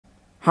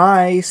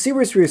Hi,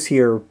 Serious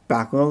here,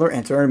 back with another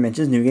Antimatter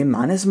Dimensions New Game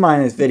Minus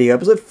video,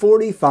 episode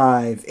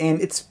 45, and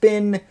it's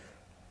been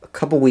a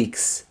couple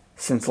weeks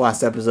since the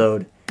last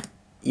episode.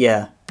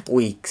 Yeah,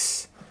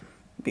 weeks.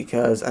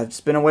 Because I've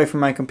just been away from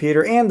my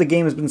computer, and the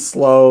game has been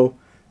slow,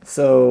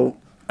 so,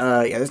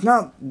 yeah, there's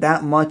not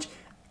that much.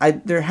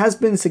 There has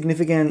been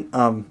significant,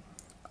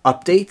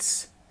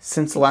 updates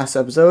since the last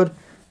episode.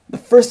 The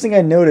first thing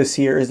I notice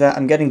here is that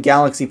I'm getting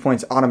galaxy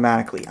points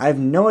automatically. I have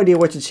no idea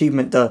which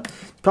achievement does.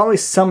 Probably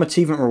some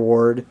achievement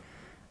reward.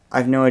 I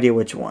have no idea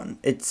which one.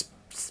 It's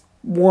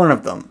one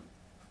of them.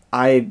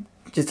 I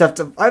have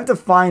to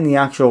find the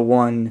actual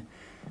one.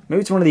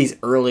 Maybe it's one of these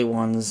early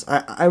ones.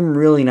 I'm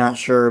really not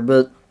sure,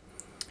 but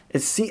I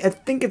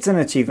think it's an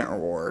achievement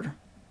reward.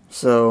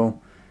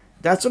 So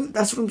that's what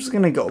I'm just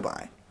gonna go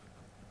by.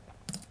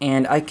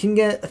 And I can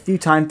get a few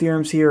time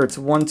theorems here. It's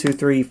 1, 2,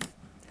 3,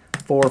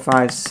 4,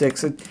 5,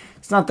 6.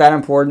 It's not that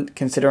important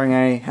considering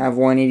I have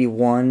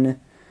 181,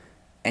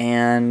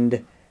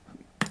 and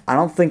I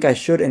don't think I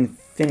should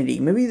infinity.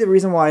 Maybe the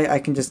reason why I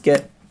can just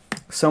get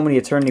so many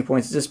eternity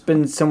points has just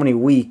been so many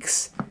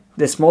weeks.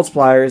 This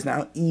multiplier is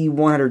now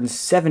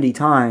E170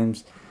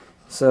 times,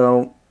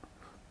 so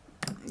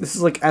this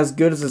is like as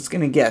good as it's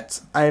gonna get.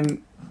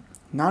 I'm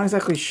not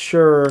exactly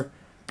sure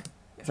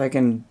if I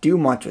can do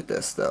much with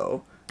this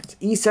though. It's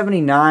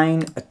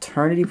E79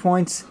 eternity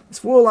points.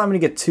 This will allow me to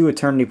get 2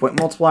 eternity point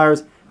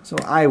multipliers, so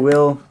I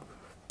will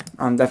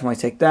definitely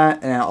take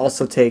that, and I'll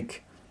also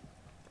take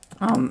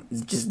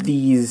just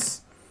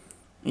these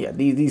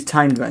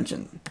time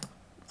dimension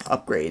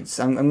upgrades.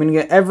 I'm going to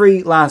get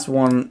every last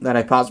one that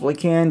I possibly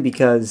can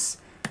because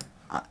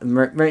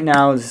right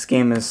now this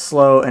game is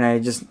slow and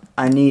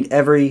I need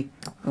every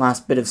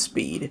last bit of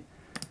speed.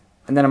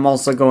 And then I'm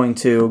also going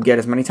to get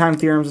as many time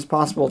theorems as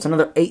possible. It's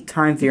another 8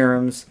 time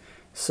theorems.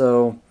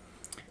 So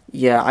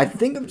yeah, I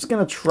think I'm just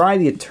going to try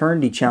the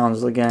Eternity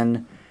challenges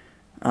again.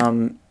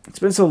 It's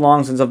been so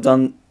long since I've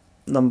done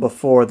them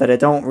before that I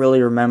don't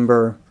really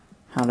remember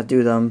how to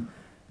do them.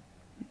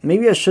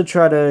 Maybe I should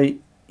try to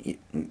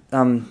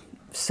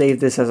save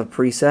this as a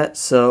preset,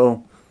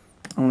 so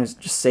I'm going to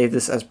just save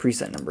this as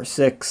preset number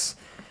 6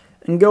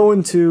 and go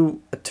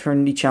into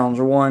Eternity Challenge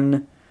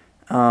 1.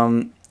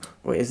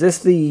 Wait, is this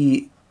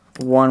the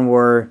one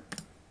where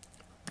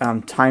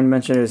time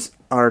dimensions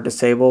are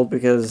disabled?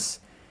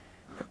 Because,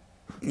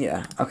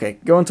 yeah, okay,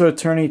 go into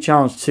Eternity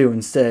Challenge 2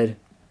 instead,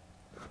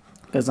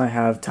 because I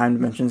have time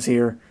dimensions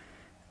here,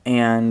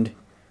 and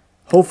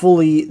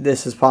hopefully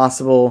this is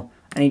possible.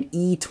 I need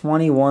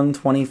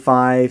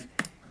E2125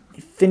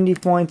 infinity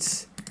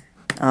points.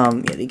 Yeah,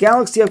 the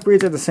galaxy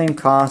upgrades are the same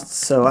cost,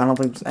 so I don't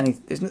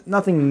think there's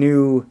nothing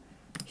new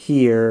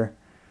here.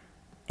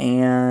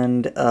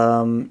 And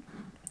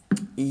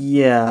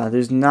yeah,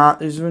 there's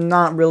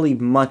not really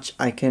much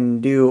I can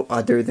do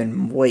other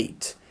than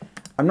wait.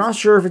 I'm not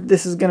sure if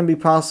this is going to be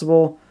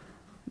possible.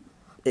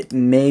 It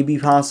may be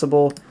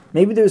possible.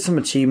 Maybe there's some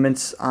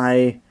achievements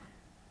I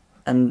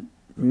am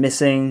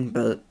missing,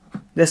 but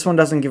this one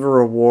doesn't give a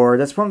reward.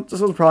 This one's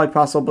probably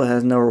possible, but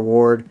has no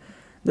reward.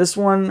 This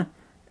one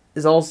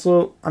is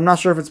also, I'm not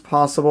sure if it's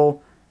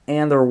possible,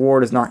 and the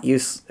reward is not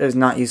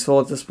useful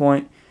at this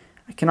point.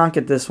 I cannot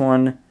get this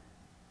one.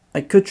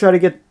 I could try to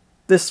get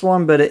this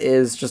one, but it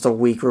is just a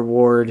weak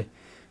reward,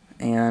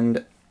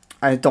 and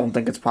I don't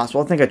think it's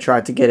possible. I think I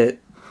tried to get it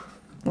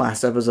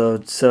last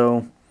episode,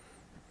 so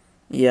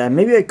yeah,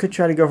 maybe I could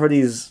try to go for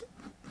these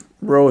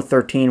row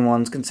 13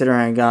 ones, considering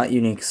I got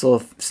unique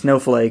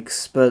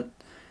snowflakes, but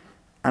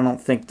I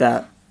don't think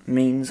that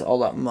means all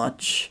that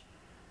much.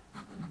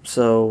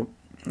 So,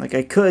 like,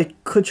 I could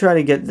try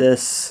to get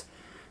this.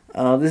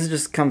 This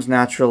just comes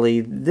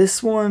naturally.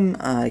 This one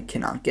I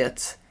cannot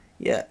get.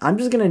 Yeah, I'm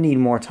just gonna need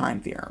more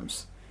time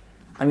theorems.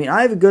 I mean,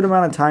 I have a good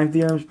amount of time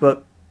theorems,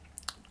 but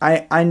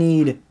I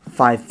need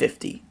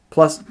 550.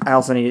 Plus, I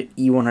also need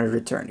E100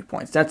 eternity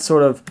points. That's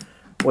sort of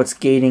what's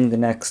gating the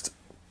next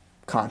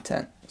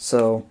content.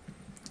 So,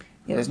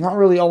 yeah, there's not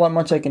really all that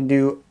much I can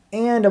do,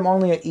 and I'm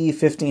only at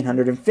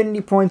E1500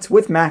 infinity points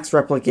with max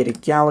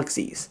replicated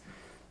galaxies.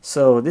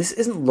 So this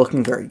isn't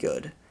looking very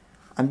good.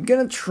 I'm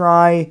gonna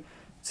try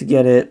to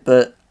get it,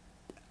 but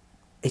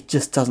it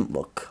just doesn't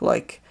look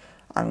like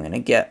I'm gonna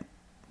get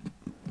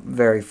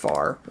very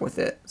far with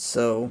it.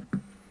 So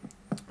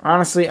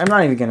honestly, I'm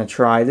not even gonna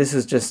try. This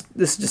is just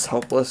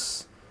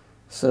hopeless.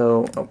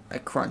 So I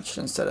crunched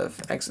instead of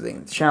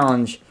exiting the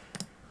challenge.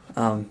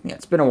 Yeah,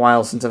 it's been a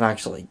while since I've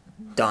actually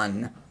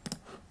done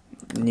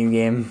New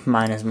Game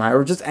Minus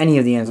or just any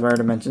of the Antimatter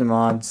Dimensions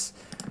mods.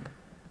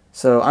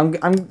 So I'm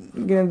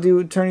gonna do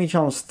Eternity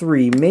Challenge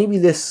 3. Maybe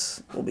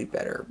this will be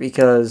better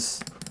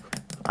because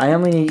I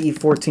only need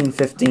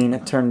E1415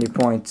 Eternity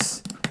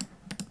points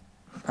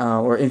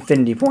or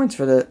Infinity points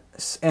for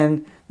this,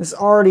 and this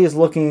already is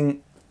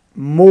looking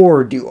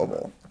more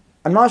doable.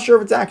 I'm not sure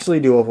if it's actually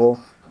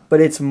doable,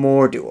 but it's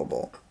more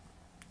doable.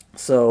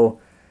 So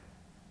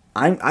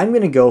I'm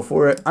gonna go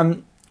for it.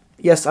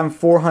 Yes, I'm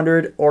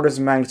 400 orders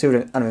of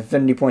magnitude of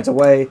infinity points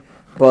away,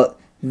 but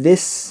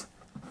this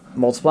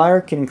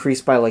multiplier can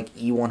increase by like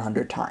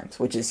E100 times,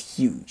 which is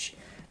huge.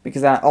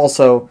 because that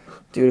also,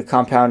 due to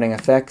compounding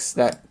effects,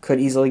 that could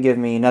easily give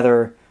me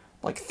another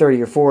like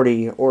 30 or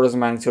 40 orders of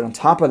magnitude on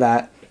top of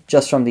that,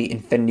 just from the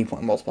infinity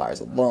point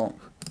multipliers alone.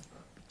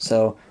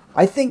 So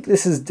I think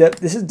this is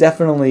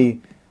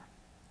definitely,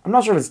 I'm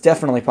not sure if it's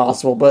definitely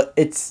possible, but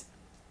it's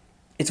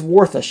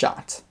worth a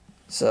shot.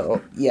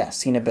 So yeah,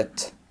 seen a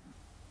bit.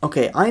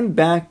 Okay, I'm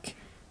back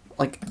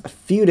like a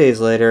few days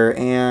later,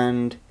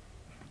 and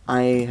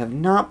I have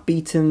not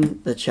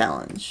beaten the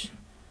challenge.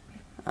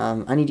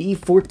 I need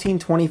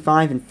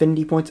E1425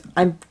 infinity points.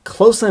 I'm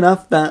close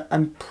enough that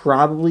I'm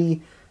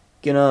probably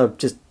gonna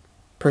just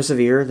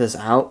persevere this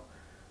out.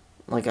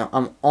 Like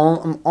I'm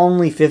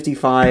only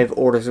 55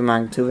 orders of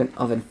magnitude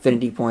of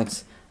infinity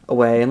points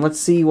away, and let's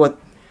see what.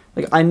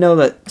 Like I know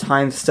that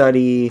time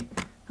study,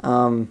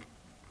 time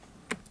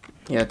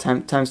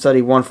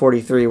study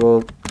 143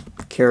 will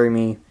carry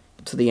me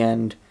to the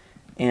end,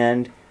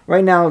 and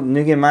right now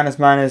New Game Minus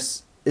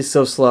Minus is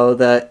so slow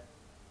that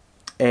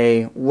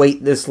a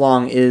wait this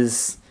long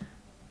is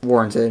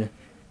warranted,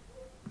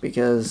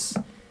 because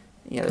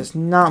there's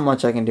not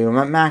much I can do. I'm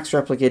at max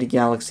replicated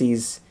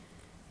galaxies.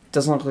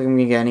 Doesn't look like I'm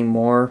gonna get any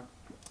more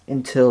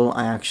until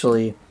I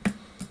actually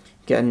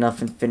get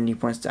enough infinity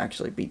points to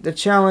actually beat the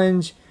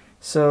challenge.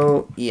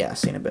 So yeah,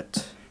 seen a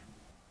bit.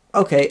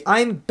 Okay,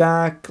 I'm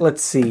back.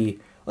 Let's see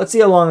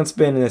how long it's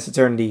been in this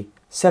eternity.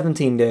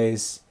 17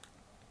 days.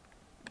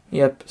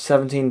 Yep,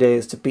 17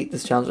 days to beat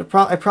this challenge.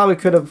 I probably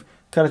could have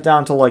cut it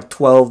down to like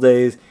 12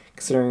 days,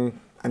 considering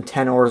I'm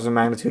 10 orders of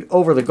magnitude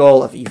over the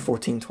goal of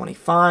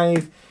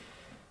E1425.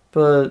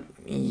 But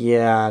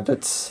yeah,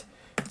 it's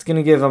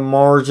gonna give a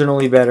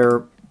marginally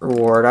better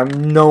reward. I have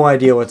no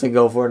idea what to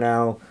go for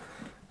now.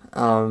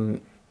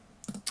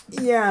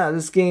 Yeah,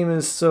 this game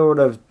is sort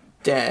of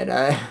dead.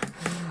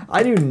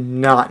 I do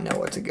not know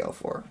what to go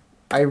for.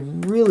 I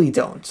really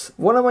don't.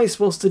 What am I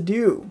supposed to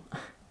do?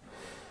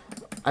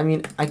 I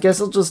mean, I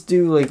guess I'll just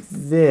do like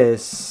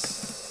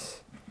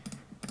this.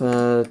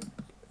 But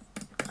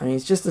I mean,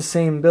 it's just the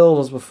same build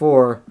as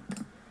before.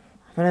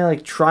 I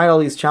like tried all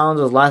these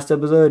challenges last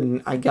episode,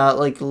 and I got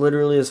like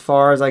literally as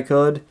far as I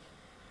could.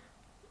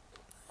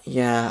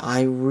 Yeah,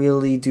 I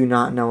really do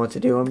not know what to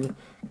do. I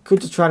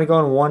could just try to go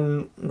on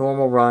one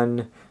normal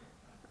run.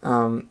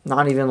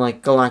 Not even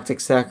like galactic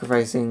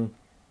sacrificing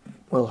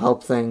will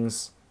help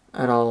things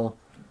at all.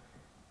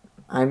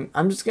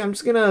 I'm just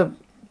gonna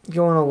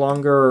go on a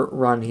longer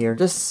run here,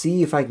 just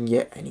see if I can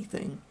get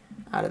anything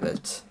out of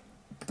it.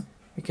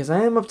 Because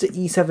I am up to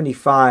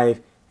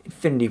E75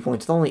 infinity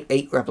points with only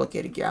 8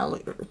 replicated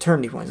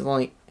eternity points with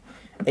only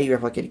 8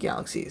 replicated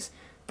galaxies.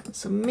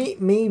 So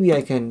maybe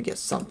I can get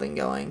something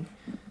going.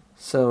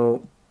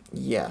 So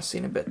yeah,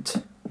 seen a bit.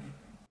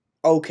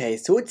 Okay,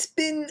 so it's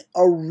been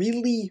a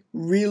really,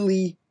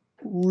 really,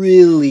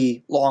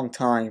 really long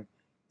time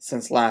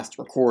since last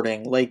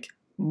recording, like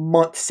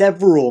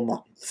several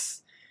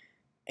months.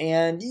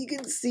 And you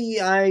can see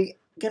I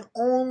can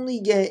only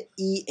get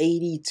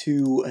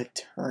E82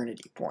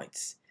 eternity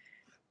points.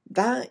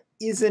 That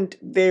isn't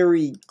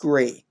very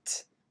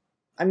great.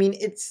 I mean,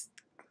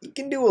 you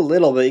can do a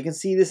little bit. You can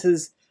see this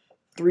is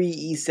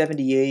 3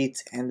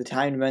 E78, and the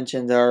time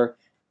dimensions are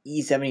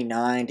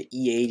E79 to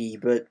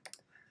E80, but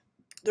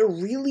there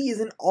really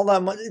isn't all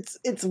that much.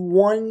 It's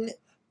one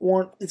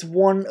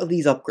of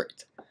these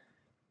upgrades.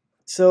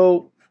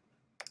 So,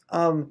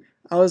 I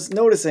was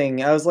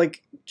noticing, I was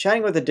like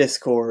chatting with the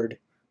Discord,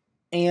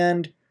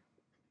 and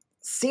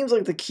seems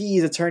like the key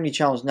is Eternity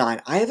Challenge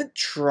 9. I haven't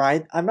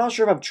tried. I'm not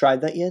sure if I've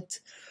tried that yet.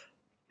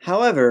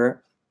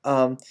 However,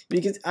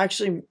 because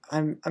actually,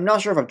 I'm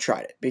not sure if I've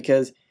tried it,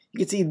 because you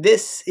can see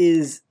this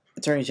is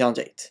Eternity Challenge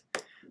 8.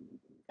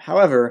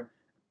 However,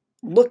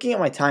 looking at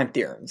my time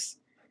theorems,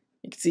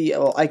 you can see,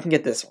 well, I can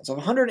get this one. So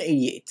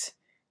 188.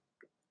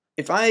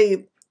 If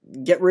I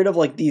get rid of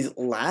like these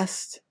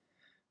last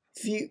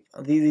few,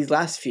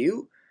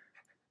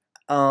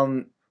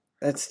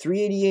 that's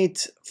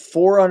 388,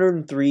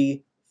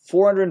 403,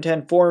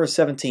 410,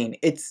 417.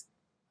 It's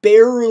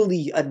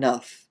barely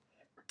enough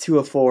to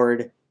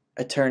afford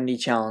Eternity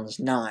Challenge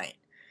 9.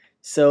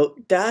 So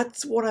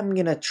that's what I'm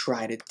gonna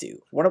try to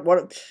do. What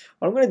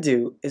I'm gonna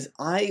do is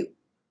I'm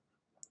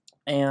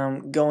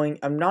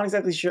not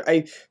exactly sure.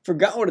 I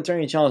forgot what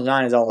Eternity Challenge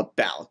 9 is all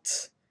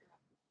about.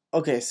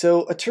 Okay,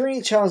 so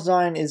Eternity Challenge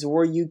 9 is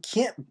where you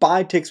can't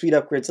buy tick speed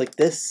upgrades like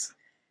this.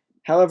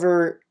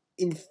 However,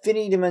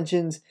 Infinity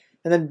Dimensions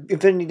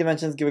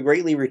give a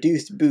greatly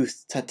reduced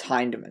boost to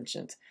Time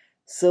Dimensions.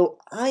 So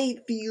I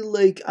feel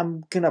like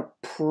I'm gonna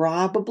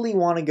probably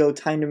want to go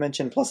Time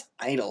Dimension plus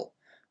Idle,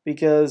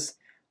 because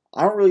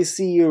I don't really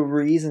see a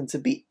reason to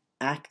be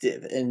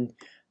active in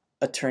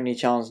Eternity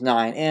Challenge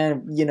 9.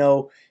 And,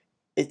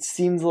 it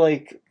seems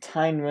like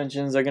Time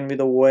Dimensions are going to be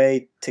the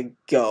way to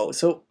go.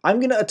 So I'm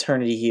going to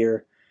Eternity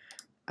here.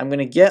 I'm going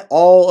to get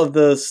all of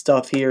the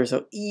stuff here.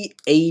 So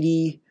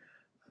E80.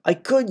 I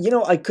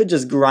could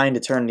just grind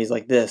Eternities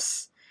like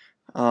this.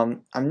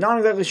 I'm not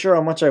exactly sure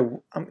how much I'm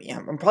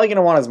probably going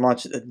to want as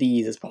much of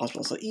these as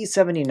possible. So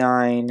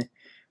E79.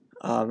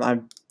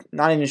 I'm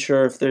not even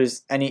sure if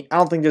there's any, I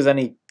don't think there's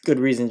any good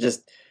reason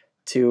just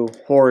to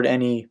hoard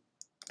any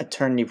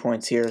eternity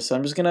points here. So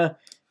I'm just gonna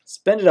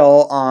spend it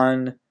all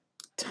on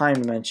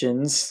time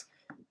dimensions.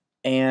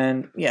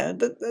 And yeah,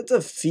 that's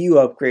a few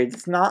upgrades.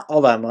 It's not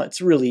all that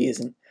much. It really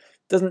isn't.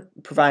 It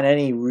doesn't provide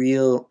any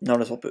real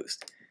noticeable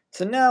boost.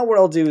 So now what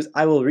I'll do is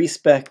I will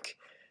respec,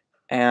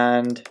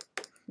 and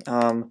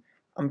I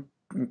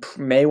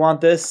may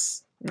want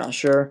this. I'm not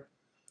sure,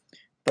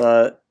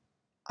 but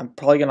I'm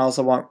probably gonna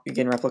also want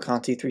Regain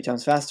Replicanti 3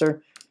 times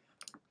faster.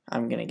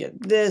 I'm gonna get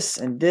this,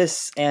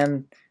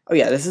 and oh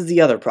yeah, this is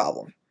the other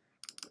problem.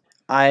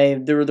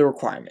 The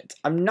requirement.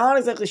 I'm not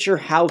exactly sure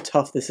how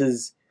tough this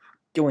is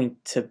going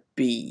to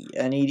be.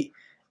 I need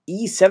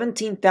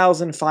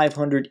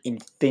E17,500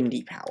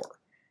 infinity power,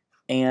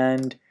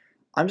 and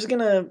I'm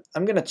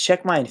gonna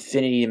check my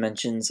infinity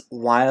dimensions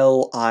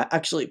while I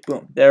actually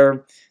boom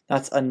there.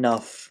 That's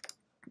enough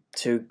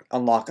to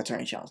unlock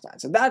Eternity Challenge 9,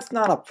 so that's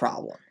not a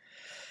problem.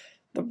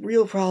 The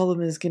real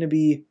problem is gonna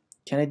be,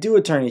 can I do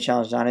Eternity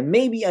Challenge 9? And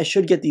maybe I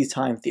should get these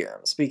time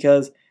theorems,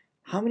 because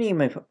how many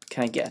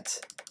can I get?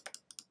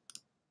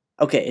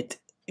 Okay,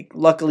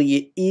 luckily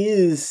it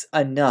is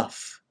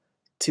enough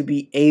to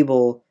be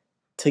able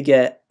to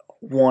get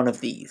one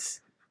of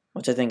these,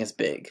 which I think is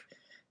big.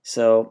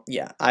 So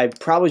yeah, I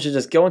probably should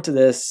just go into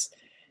this.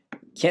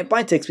 Can't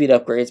buy tick speed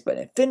upgrades, but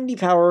infinity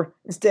power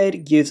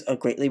instead gives a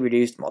greatly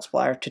reduced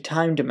multiplier to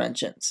time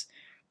dimensions.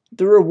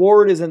 The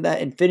reward isn't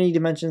that infinity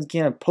dimensions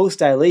gain a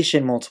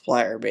post-dilation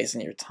multiplier based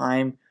on your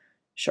time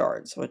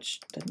shards, which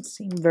doesn't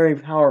seem very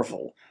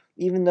powerful.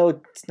 Even though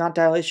it's not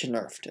dilation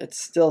nerfed, it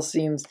still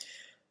seems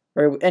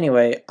very...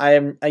 Anyway,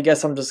 I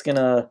guess I'm just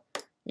gonna,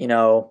 you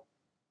know,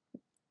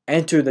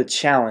 enter the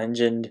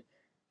challenge, and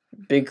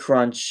Big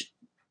Crunch.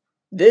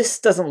 This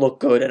doesn't look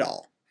good at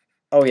all.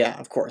 Oh yeah,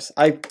 of course.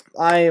 I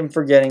am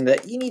forgetting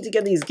that you need to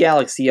get these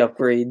galaxy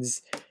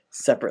upgrades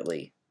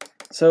separately.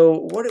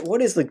 So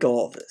what is the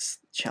goal of this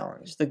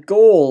challenge? The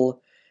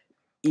goal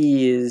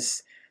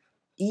is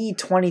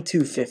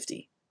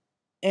E2250,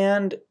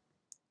 and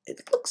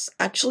it looks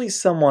actually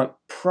somewhat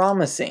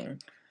promising.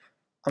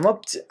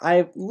 Looks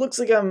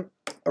like I'm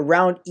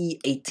around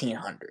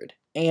E1800,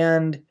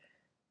 and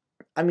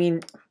I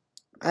mean,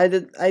 I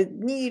do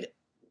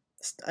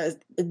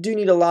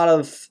need a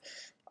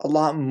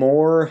lot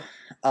more.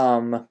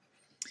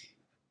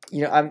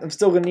 You know, I'm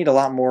still gonna need a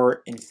lot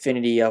more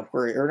infinity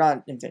upgrade, or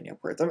not infinity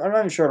upgrades. I'm not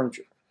even sure.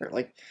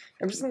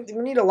 I'm just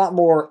gonna need a lot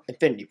more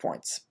infinity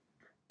points.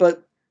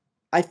 But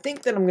I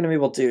think that I'm gonna be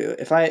able to,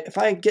 if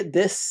I get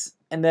this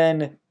and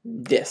then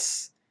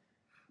this,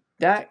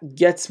 that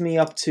gets me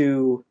up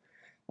to,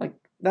 like,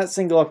 that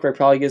single upgrade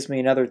probably gives me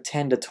another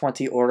 10 to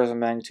 20 orders of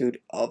magnitude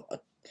of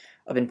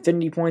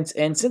infinity points.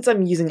 And since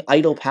I'm using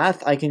idle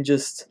path, I can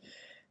just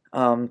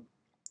like,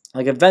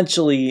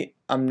 eventually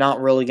I'm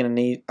not really gonna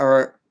need,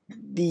 or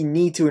the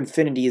need to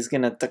infinity is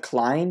gonna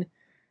decline,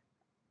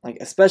 like,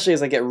 especially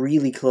as I get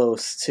really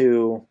close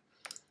to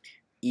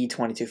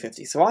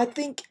E2250. So I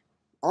think,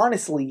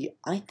 honestly,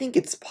 I think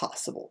it's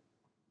possible.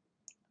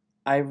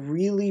 I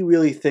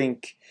really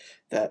think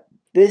that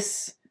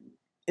this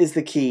is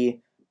the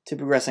key to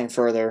progressing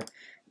further.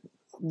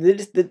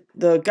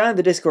 The guy in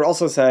the Discord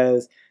also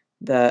says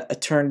that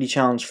Eternity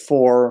Challenge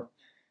 4,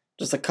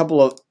 just a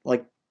couple of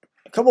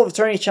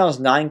Eternity Challenge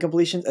 9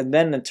 completions, and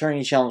then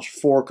Eternity Challenge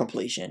 4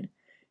 completion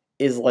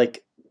is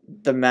like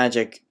the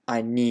magic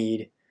I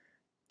need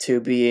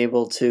to be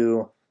able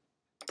to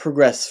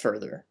progress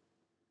further.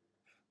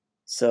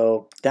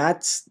 So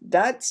that's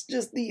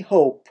just the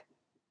hope.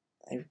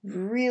 I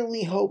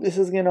really hope this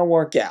is gonna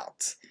work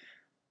out,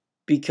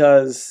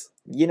 because,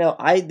 you know,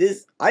 I've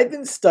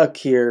been stuck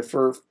here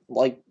for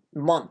like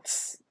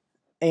months,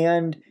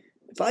 and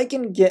if I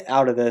can get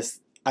out of this,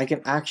 I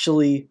can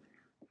actually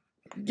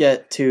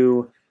get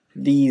to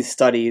these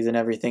studies and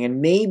everything,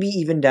 and maybe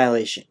even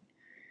dilation.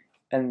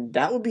 And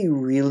that would be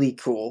really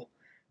cool,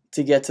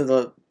 to get to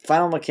the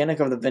final mechanic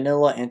of the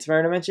vanilla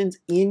Antimatter Dimensions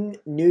in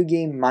New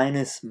Game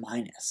minus.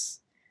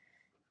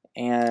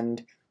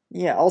 And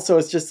yeah, also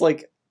it's just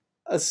like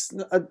a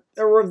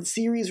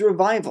series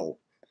revival,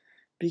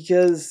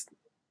 because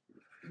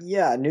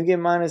yeah, New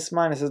Game minus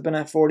has been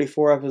at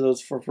 44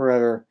 episodes for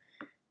forever.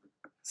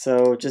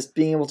 So just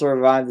being able to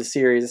revive the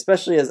series,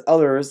 especially as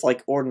others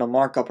like Ordinal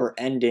Markup are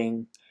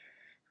ending,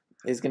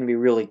 is going to be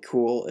really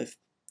cool if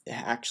it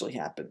actually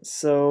happens.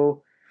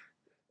 So,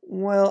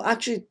 well,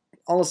 actually,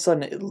 all of a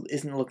sudden it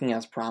isn't looking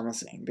as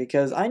promising,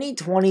 because I need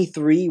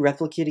 23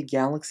 replicated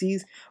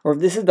galaxies, or if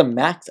this is the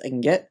max I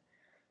can get,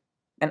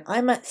 and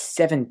I'm at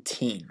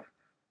 17.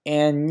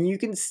 And you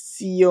can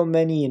see how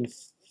many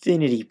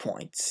infinity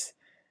points.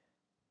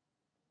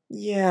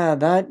 Yeah,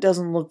 that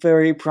doesn't look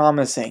very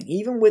promising.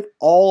 Even with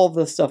all of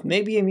the stuff,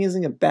 maybe I'm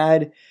using a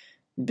bad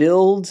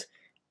build.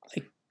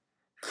 I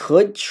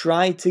could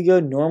try to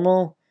go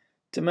normal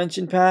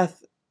dimension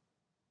path.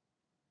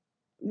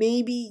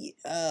 Maybe,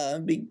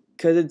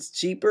 because it's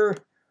cheaper.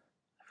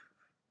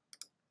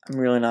 I'm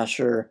really not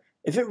sure.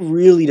 If it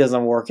really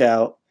doesn't work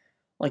out,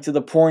 like to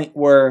the point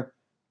where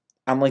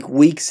I'm like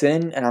weeks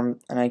in and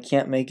I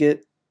can't make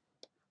it,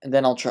 and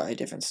then I'll try a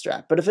different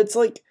strat. But if it's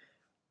like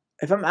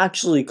if I'm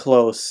actually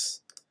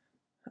close,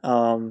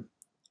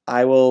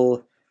 I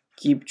will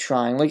keep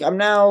trying. Like, I'm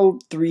now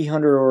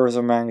 300 orders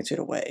of magnitude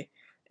away.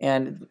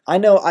 And I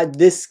know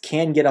this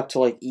can get up to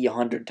like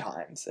E100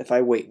 times if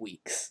I wait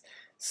weeks.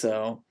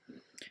 So,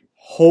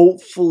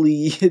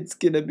 hopefully it's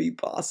going to be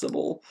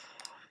possible.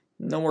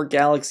 No more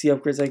galaxy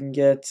upgrades I can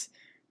get.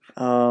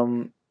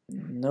 No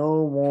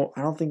more.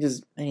 I don't think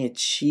there's any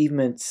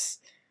achievements.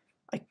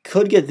 I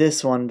could get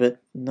this one, but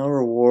no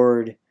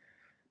reward.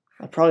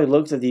 I probably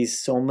looked at these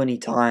so many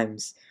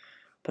times,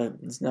 but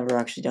it's never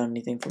actually done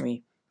anything for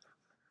me.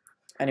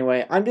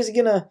 Anyway, I'm just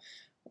gonna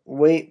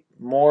wait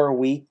more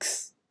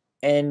weeks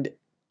and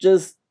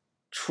just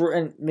try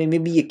and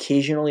maybe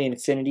occasionally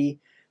infinity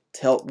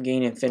to help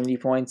gain infinity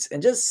points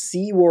and just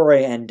see where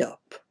I end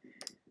up.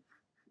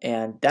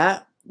 And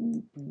that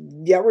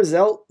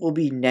result will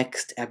be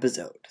next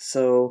episode.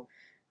 So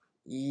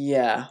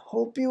yeah,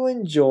 hope you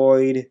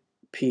enjoyed.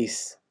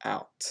 Peace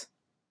out.